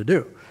pastors to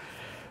do.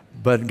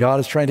 But God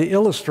is trying to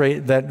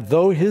illustrate that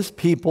though his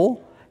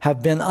people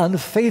have been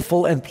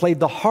unfaithful and played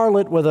the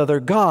harlot with other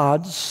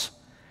gods,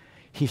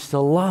 he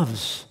still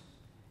loves.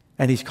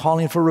 And he's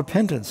calling for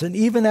repentance. And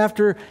even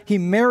after he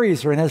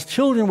marries her and has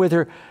children with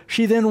her,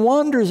 she then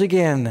wanders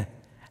again,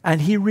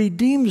 and he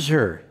redeems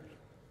her.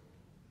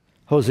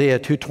 Hosea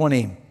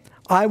 2:20,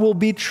 I will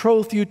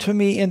betroth you to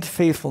me in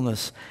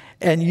faithfulness,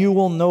 and you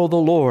will know the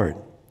Lord.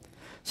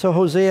 So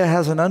Hosea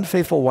has an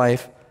unfaithful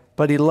wife,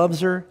 but he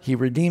loves her, he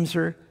redeems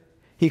her.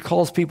 He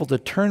calls people to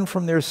turn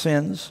from their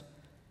sins.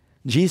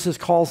 Jesus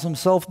calls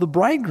himself the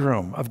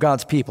bridegroom of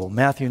God's people,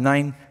 Matthew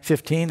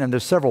 9:15, and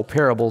there's several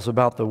parables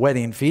about the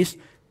wedding feast.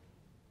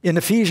 In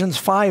Ephesians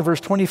 5,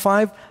 verse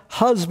 25,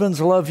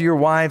 husbands, love your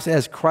wives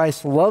as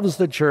Christ loves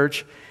the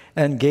church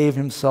and gave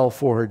himself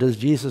for her. Does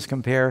Jesus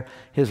compare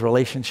his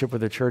relationship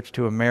with the church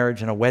to a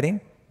marriage and a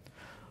wedding?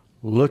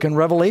 Look in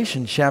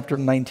Revelation chapter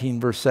 19,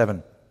 verse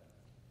 7.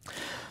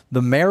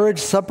 The marriage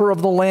supper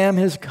of the Lamb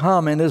has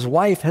come, and his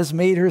wife has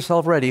made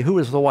herself ready. Who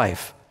is the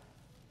wife?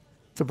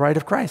 The bride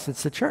of Christ.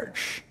 It's the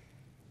church,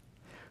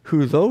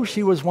 who, though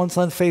she was once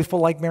unfaithful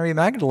like Mary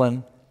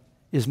Magdalene,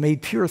 is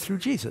made pure through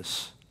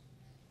Jesus.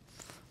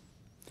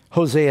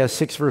 Hosea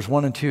 6, verse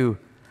 1 and 2.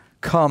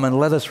 Come and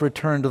let us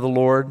return to the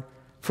Lord.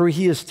 For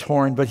he is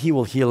torn, but he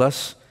will heal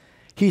us.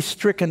 He's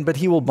stricken, but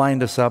he will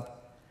bind us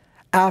up.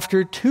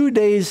 After 2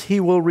 days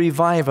he will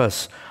revive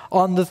us.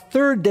 On the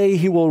third day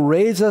he will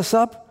raise us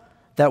up,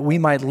 that we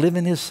might live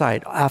in his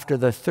sight. After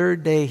the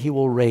third day he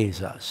will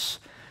raise us.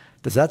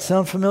 Does that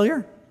sound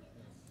familiar?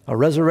 A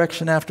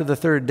resurrection after the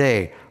third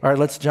day. All right,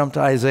 let's jump to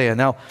Isaiah.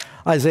 Now,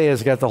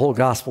 Isaiah's got the whole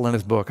gospel in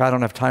his book. I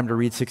don't have time to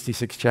read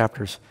 66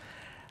 chapters.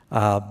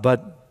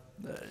 But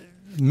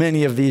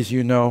many of these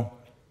you know.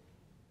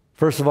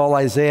 First of all,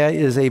 Isaiah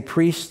is a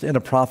priest and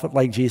a prophet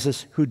like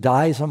Jesus who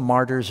dies a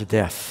martyr's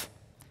death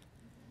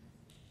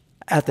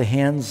at the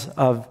hands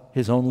of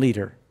his own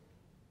leader,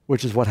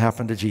 which is what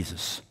happened to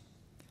Jesus.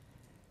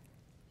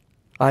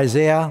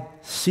 Isaiah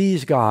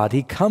sees God.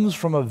 He comes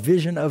from a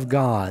vision of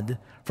God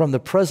from the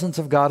presence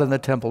of God in the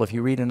temple, if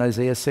you read in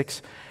Isaiah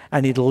 6,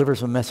 and he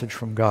delivers a message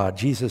from God.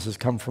 Jesus has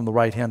come from the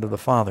right hand of the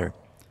Father.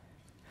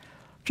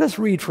 Just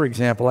read, for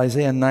example,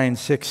 Isaiah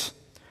 9:6.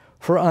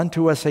 For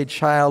unto us a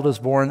child is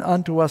born,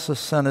 unto us a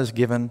son is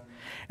given,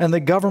 and the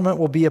government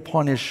will be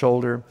upon his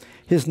shoulder.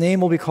 His name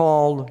will be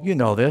called, you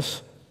know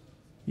this,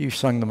 you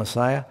sung the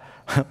Messiah,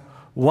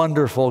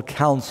 Wonderful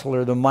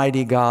Counselor, the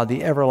Mighty God,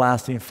 the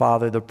Everlasting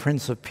Father, the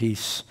Prince of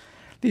Peace.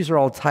 These are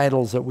all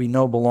titles that we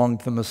know belong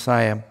to the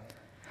Messiah.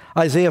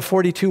 Isaiah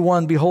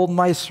 42:1, Behold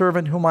my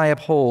servant whom I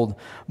uphold,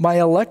 my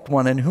elect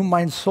one in whom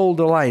my soul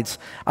delights.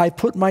 I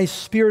put my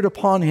spirit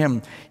upon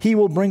him. He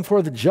will bring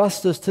forth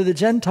justice to the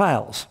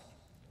Gentiles.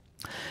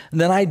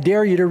 And then I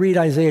dare you to read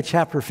Isaiah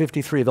chapter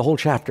 53, the whole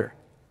chapter.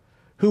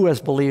 Who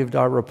has believed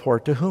our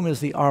report? To whom is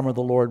the arm of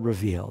the Lord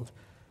revealed?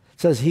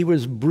 It says he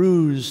was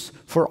bruised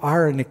for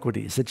our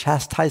iniquities. The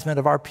chastisement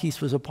of our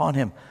peace was upon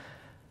him.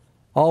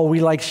 All we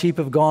like sheep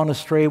have gone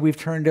astray. We've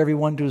turned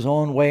everyone to his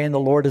own way, and the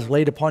Lord has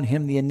laid upon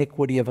him the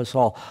iniquity of us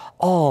all.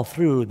 All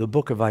through the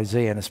book of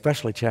Isaiah, and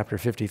especially chapter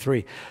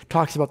 53,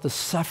 talks about the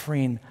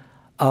suffering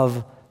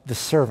of the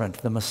servant,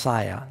 the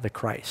Messiah, the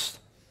Christ.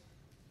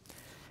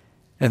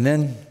 And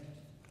then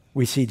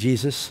we see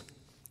Jesus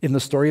in the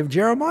story of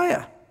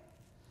Jeremiah.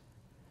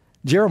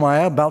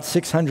 Jeremiah, about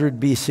 600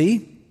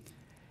 BC,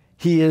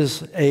 he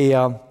is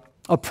a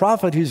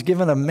prophet who's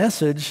given a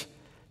message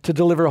to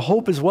deliver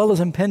hope as well as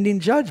impending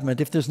judgment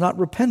if there's not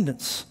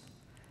repentance.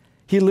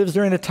 He lives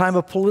during a time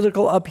of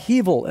political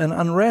upheaval and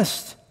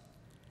unrest.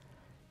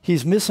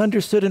 He's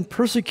misunderstood and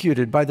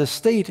persecuted by the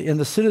state and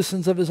the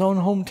citizens of his own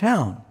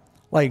hometown,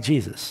 like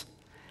Jesus.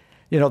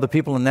 You know, the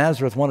people in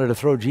Nazareth wanted to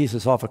throw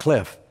Jesus off a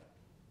cliff.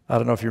 I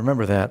don't know if you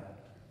remember that.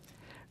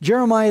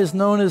 Jeremiah is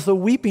known as the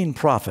weeping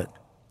prophet.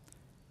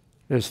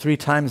 There's 3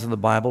 times in the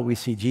Bible we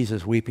see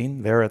Jesus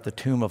weeping. There at the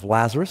tomb of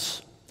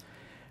Lazarus.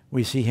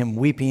 We see him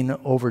weeping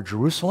over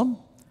Jerusalem,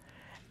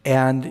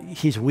 and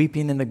he's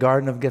weeping in the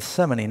Garden of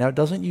Gethsemane. Now, it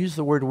doesn't use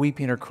the word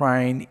weeping or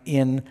crying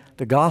in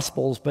the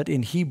Gospels, but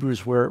in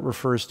Hebrews, where it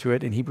refers to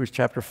it, in Hebrews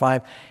chapter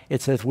 5,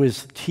 it says,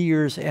 with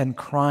tears and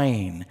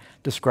crying,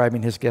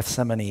 describing his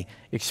Gethsemane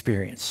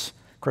experience.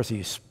 Of course,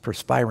 he's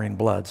perspiring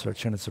blood, so it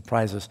shouldn't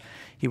surprise us.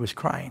 He was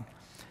crying.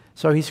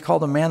 So he's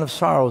called a man of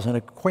sorrows and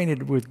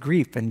acquainted with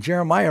grief. And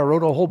Jeremiah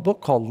wrote a whole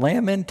book called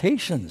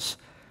Lamentations,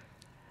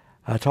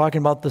 talking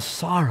about the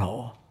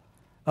sorrow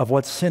of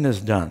what sin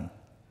has done.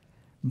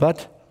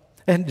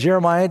 And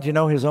Jeremiah, do you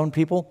know his own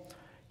people?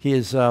 He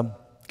is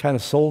kind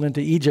of sold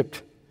into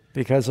Egypt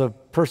because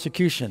of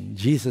persecution.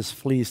 Jesus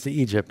flees to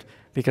Egypt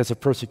because of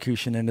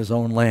persecution in his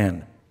own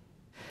land.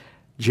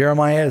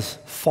 Jeremiah is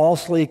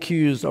falsely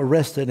accused,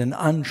 arrested, and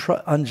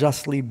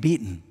unjustly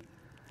beaten,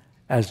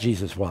 as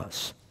Jesus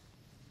was.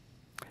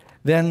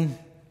 Then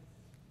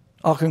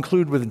I'll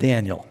conclude with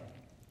Daniel,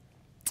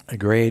 a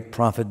great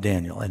prophet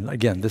Daniel. And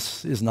again,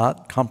 this is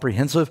not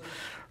comprehensive.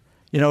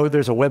 You know,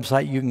 there's a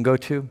website you can go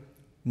to,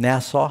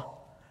 NASA,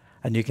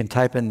 and you can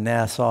type in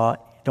NASA,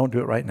 don't do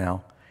it right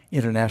now,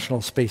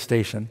 International Space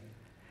Station,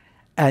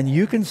 and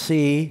you can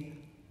see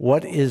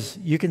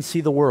you can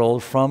see the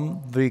world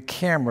from the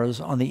cameras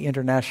on the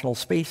International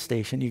Space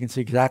Station. You can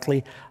see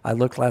exactly, I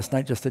looked last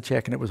night just to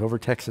check, and it was over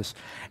Texas,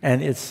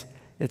 and it's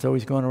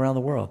always going around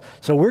the world.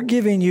 So we're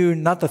giving you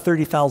not the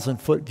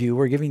 30,000-foot view,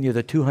 we're giving you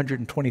the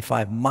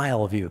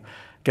 225-mile view.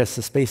 I guess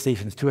the space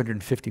station is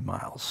 250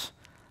 miles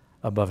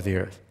above the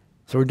earth.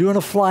 So we're doing a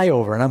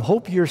flyover, and I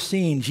hope you're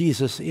seeing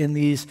Jesus in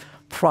these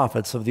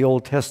prophets of the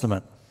Old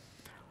Testament.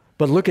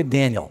 But look at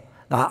Daniel.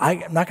 Now, I'm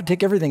not going to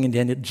take everything in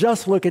Daniel.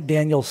 Just look at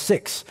Daniel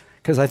 6,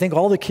 because I think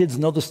all the kids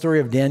know the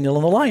story of Daniel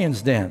in the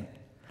lion's den.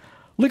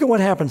 Look at what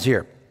happens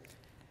here.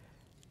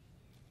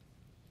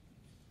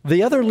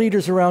 The other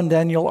leaders around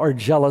Daniel are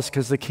jealous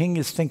because the king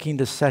is thinking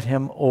to set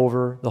him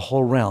over the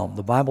whole realm.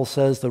 The Bible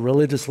says the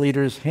religious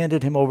leaders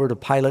handed him over to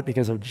Pilate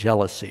because of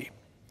jealousy.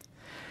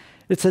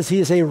 It says he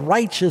is a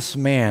righteous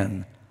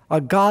man,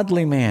 a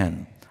godly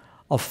man,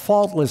 a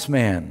faultless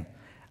man,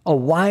 a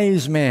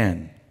wise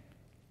man.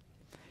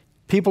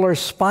 People are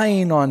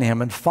spying on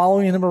him and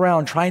following him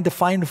around, trying to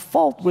find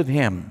fault with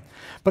him.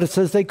 But it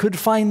says they could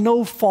find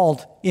no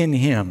fault in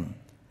him.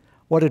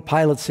 What did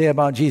Pilate say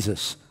about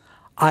Jesus?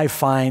 I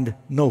find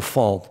no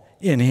fault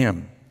in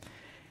him.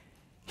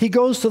 He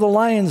goes to the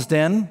lion's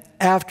den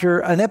after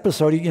an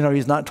episode. You know,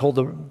 he's not told,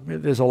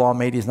 there's a law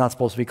made, he's not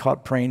supposed to be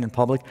caught praying in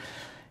public.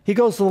 He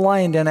goes to the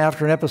lion den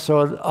after an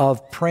episode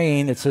of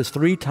praying. It says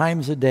 3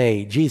 times a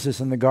day. Jesus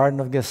in the Garden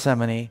of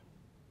Gethsemane,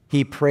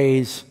 he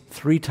prays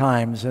 3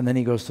 times, and then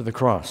he goes to the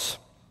cross.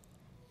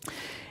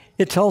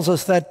 It tells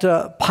us that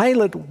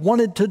Pilate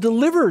wanted to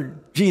deliver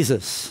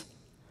Jesus.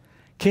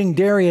 King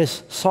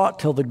Darius sought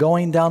till the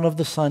going down of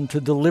the sun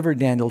to deliver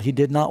Daniel. He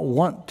did not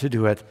want to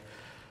do it,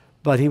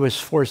 but he was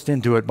forced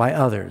into it by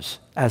others,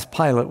 as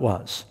Pilate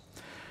was.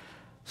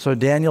 So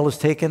Daniel is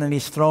taken and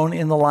he's thrown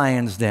in the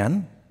lion's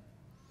den.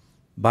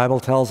 The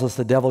Bible tells us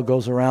the devil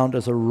goes around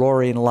as a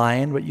roaring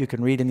lion, but you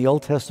can read in the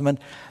Old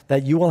Testament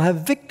that you will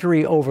have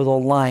victory over the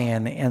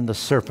lion and the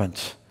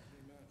serpent.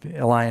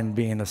 The lion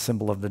being a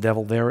symbol of the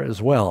devil there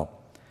as well.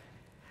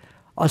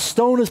 A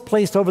stone is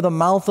placed over the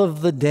mouth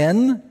of the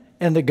den,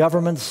 and the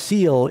government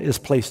seal is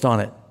placed on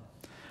it.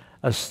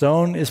 A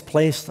stone is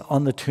placed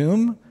on the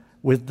tomb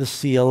with the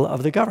seal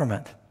of the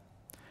government.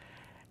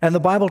 And the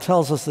Bible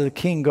tells us that the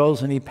king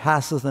goes and he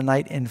passes the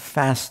night in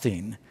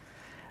fasting.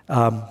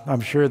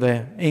 I'm sure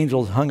the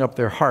angels hung up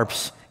their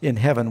harps in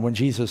heaven when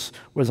Jesus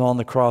was on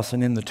the cross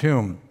and in the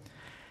tomb.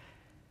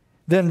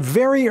 Then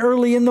very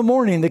early in the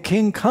morning, the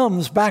king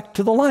comes back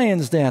to the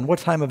lion's den. What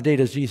time of day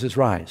does Jesus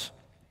rise?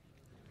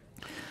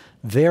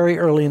 Very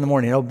early in the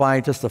morning. Oh,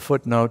 by just a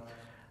footnote,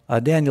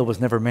 Daniel was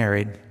never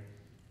married.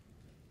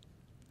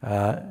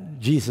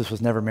 Jesus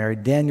was never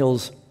married.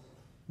 Daniel's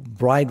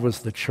bride was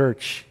the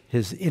church.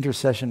 His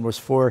intercession was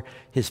for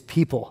his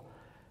people.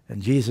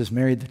 And Jesus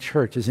married the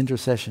church. His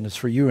intercession is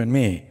for you and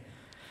me.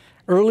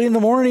 Early in the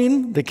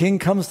morning, the king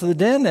comes to the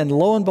den, and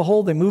lo and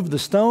behold, they move the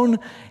stone,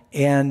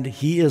 and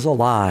he is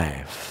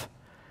alive.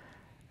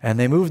 And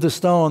they move the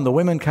stone. The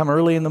women come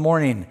early in the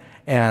morning,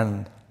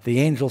 and the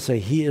angels say,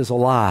 he is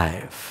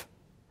alive.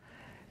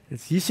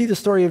 You see the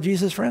story of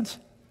Jesus, friends,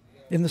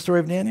 in the story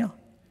of Daniel?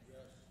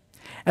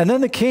 And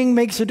then the king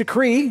makes a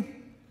decree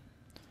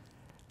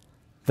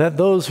that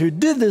those who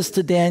did this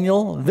to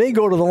Daniel, they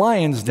go to the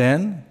lion's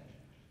den.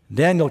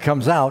 Daniel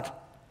comes out.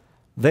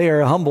 They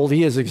are humbled.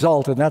 He is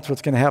exalted. And that's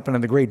what's going to happen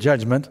in the great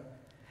judgment.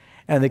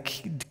 And the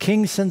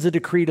king sends a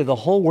decree to the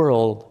whole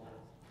world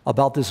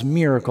about this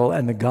miracle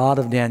and the God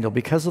of Daniel.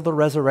 Because of the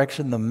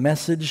resurrection, the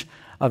message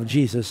of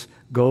Jesus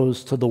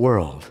goes to the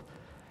world.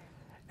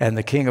 And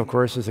the king, of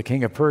course, is the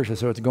king of Persia,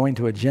 so it's going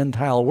to a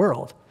Gentile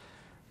world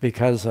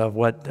because of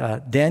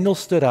what Daniel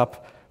stood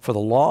up for the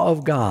law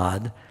of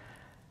God.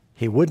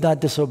 He would not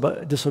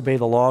disobey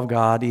the law of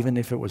God, even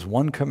if it was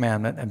one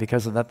commandment, and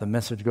because of that, the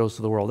message goes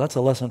to the world. That's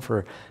a lesson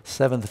for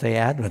Seventh-day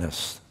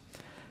Adventists,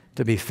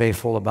 to be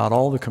faithful about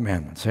all the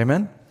commandments.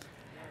 Amen?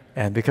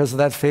 And because of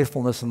that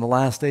faithfulness in the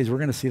last days, we're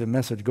going to see the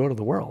message go to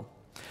the world.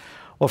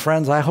 Well,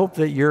 friends, I hope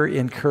that you're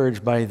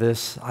encouraged by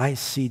this. I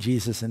see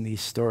Jesus in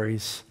these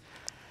stories.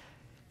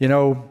 You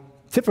know,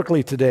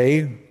 typically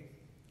today,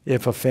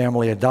 if a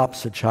family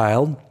adopts a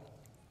child,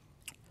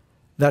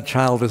 that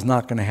child is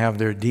not going to have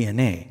their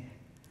DNA.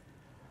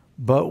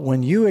 But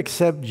when you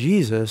accept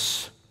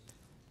Jesus,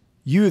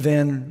 you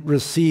then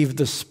receive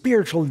the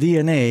spiritual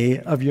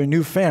DNA of your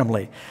new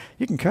family.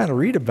 You can kind of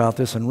read about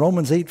this in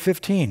Romans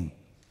 8:15.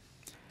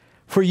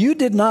 For you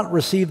did not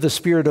receive the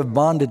spirit of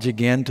bondage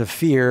again to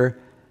fear,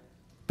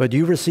 but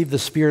you received the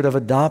spirit of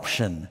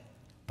adoption,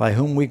 by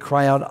whom we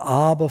cry out,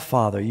 Abba,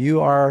 Father.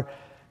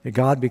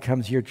 God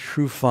becomes your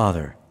true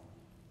Father.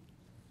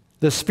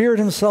 The Spirit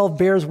himself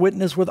bears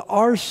witness with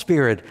our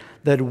spirit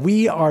that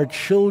we are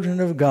children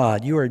of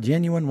God. You are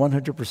genuine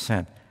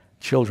 100%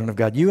 children of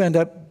God. You end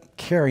up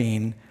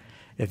carrying,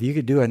 if you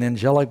could do an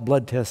angelic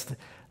blood test,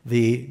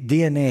 the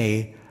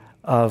DNA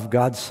of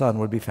God's Son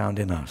would be found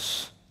in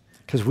us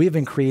because we've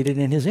been created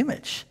in his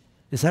image.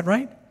 Is that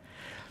right?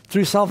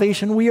 Through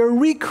salvation, we are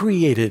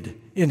recreated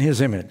in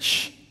his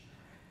image.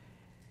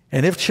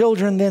 And if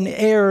children, then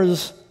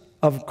heirs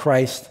of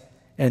Christ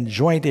and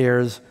joint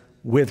heirs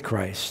with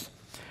Christ.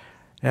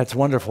 That's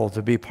wonderful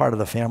to be part of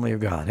the family of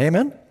God.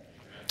 Amen?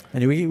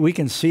 And we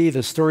can see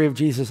the story of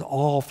Jesus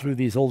all through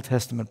these Old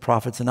Testament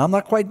prophets. And I'm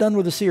not quite done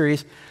with the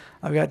series.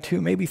 I've got 2,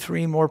 maybe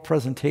 3 more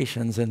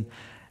presentations, and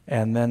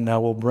then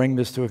we'll bring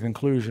this to a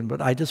conclusion. But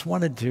I just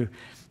wanted to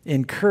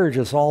encourage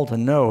us all to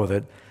know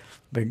that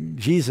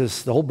the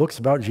whole book's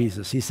about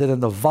Jesus. He said,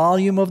 in the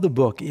volume of the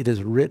book, it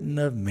is written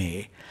of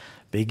me.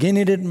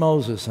 Beginning at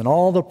Moses and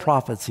all the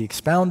prophets, he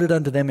expounded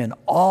unto them in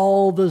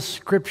all the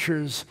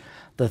scriptures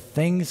the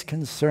things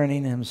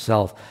concerning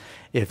himself.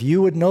 If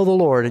you would know the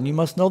Lord, and you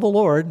must know the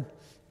Lord,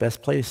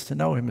 best place to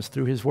know him is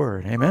through his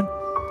word. Amen?